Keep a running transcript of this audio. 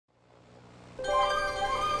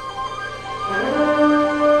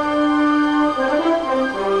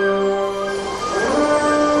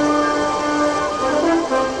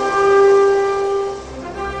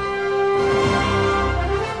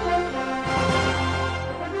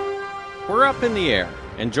We're up in the air,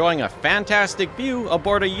 enjoying a fantastic view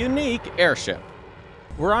aboard a unique airship.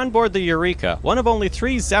 We're on board the Eureka, one of only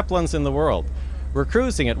 3 Zeppelins in the world. We're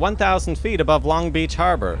cruising at 1,000 feet above Long Beach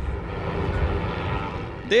Harbor.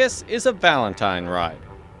 This is a Valentine ride,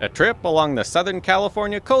 a trip along the Southern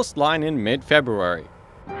California coastline in mid-February.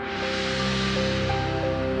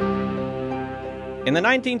 In the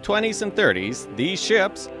 1920s and 30s, these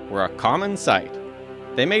ships were a common sight.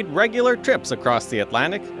 They made regular trips across the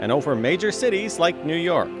Atlantic and over major cities like New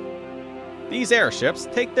York. These airships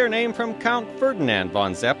take their name from Count Ferdinand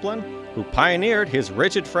von Zeppelin, who pioneered his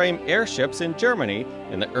rigid-frame airships in Germany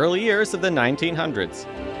in the early years of the 1900s.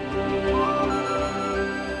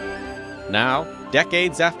 Now,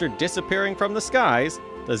 decades after disappearing from the skies,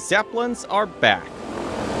 the Zeppelins are back.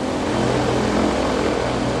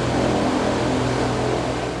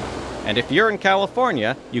 And if you're in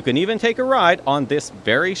California, you can even take a ride on this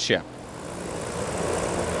very ship.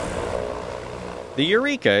 The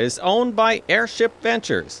Eureka is owned by Airship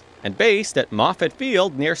Ventures and based at Moffett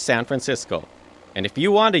Field near San Francisco. And if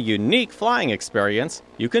you want a unique flying experience,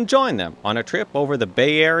 you can join them on a trip over the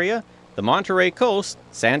Bay Area, the Monterey Coast,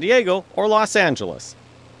 San Diego, or Los Angeles.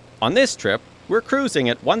 On this trip, we're cruising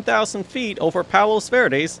at 1,000 feet over Palos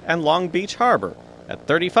Verdes and Long Beach Harbor at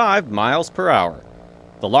 35 miles per hour.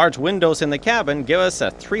 The large windows in the cabin give us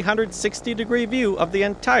a 360-degree view of the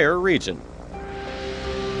entire region.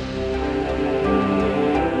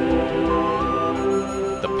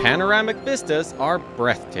 The panoramic vistas are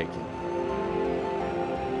breathtaking.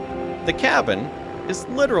 The cabin is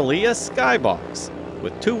literally a skybox,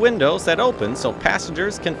 with 2 windows that open so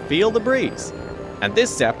passengers can feel the breeze. And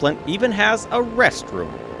this Zeppelin even has a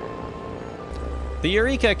restroom. The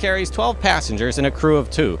Eureka carries 12 passengers and a crew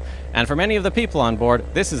of 2, and for many of the people on board,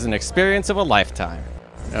 this is an experience of a lifetime.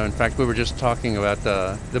 In fact, we were just talking about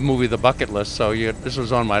the movie The Bucket List, so this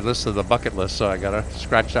was on my list of the bucket list, so I gotta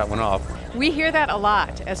scratch that one off. We hear that a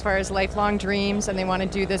lot as far as lifelong dreams, and they want to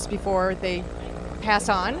do this before they pass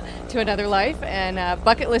on to another life, and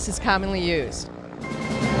bucket list is commonly used.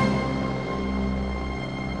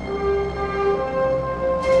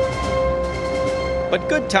 But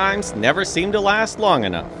good times never seem to last long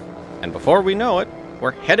enough, and before we know it,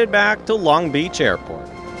 we're headed back to Long Beach Airport.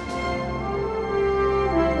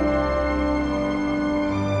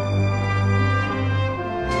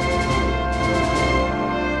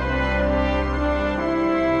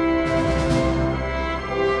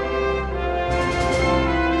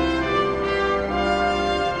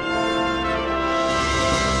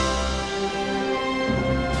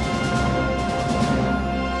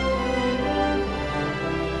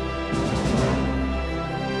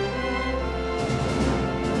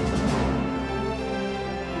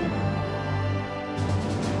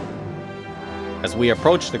 As we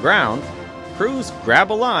approach the ground, crews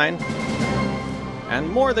grab a line and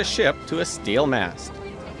moor the ship to a steel mast.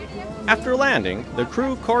 After landing, the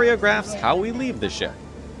crew choreographs how we leave the ship.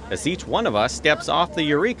 As each one of us steps off the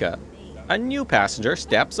Eureka, a new passenger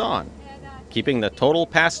steps on, keeping the total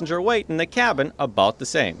passenger weight in the cabin about the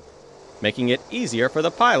same, making it easier for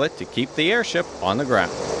the pilot to keep the airship on the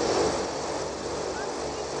ground.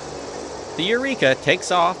 The Eureka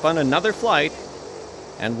takes off on another flight,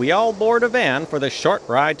 and we all board a van for the short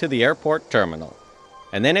ride to the airport terminal.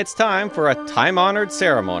 And then it's time for a time-honored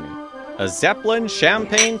ceremony, a Zeppelin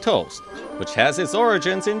champagne toast, which has its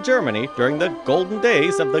origins in Germany during the golden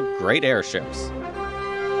days of the great airships.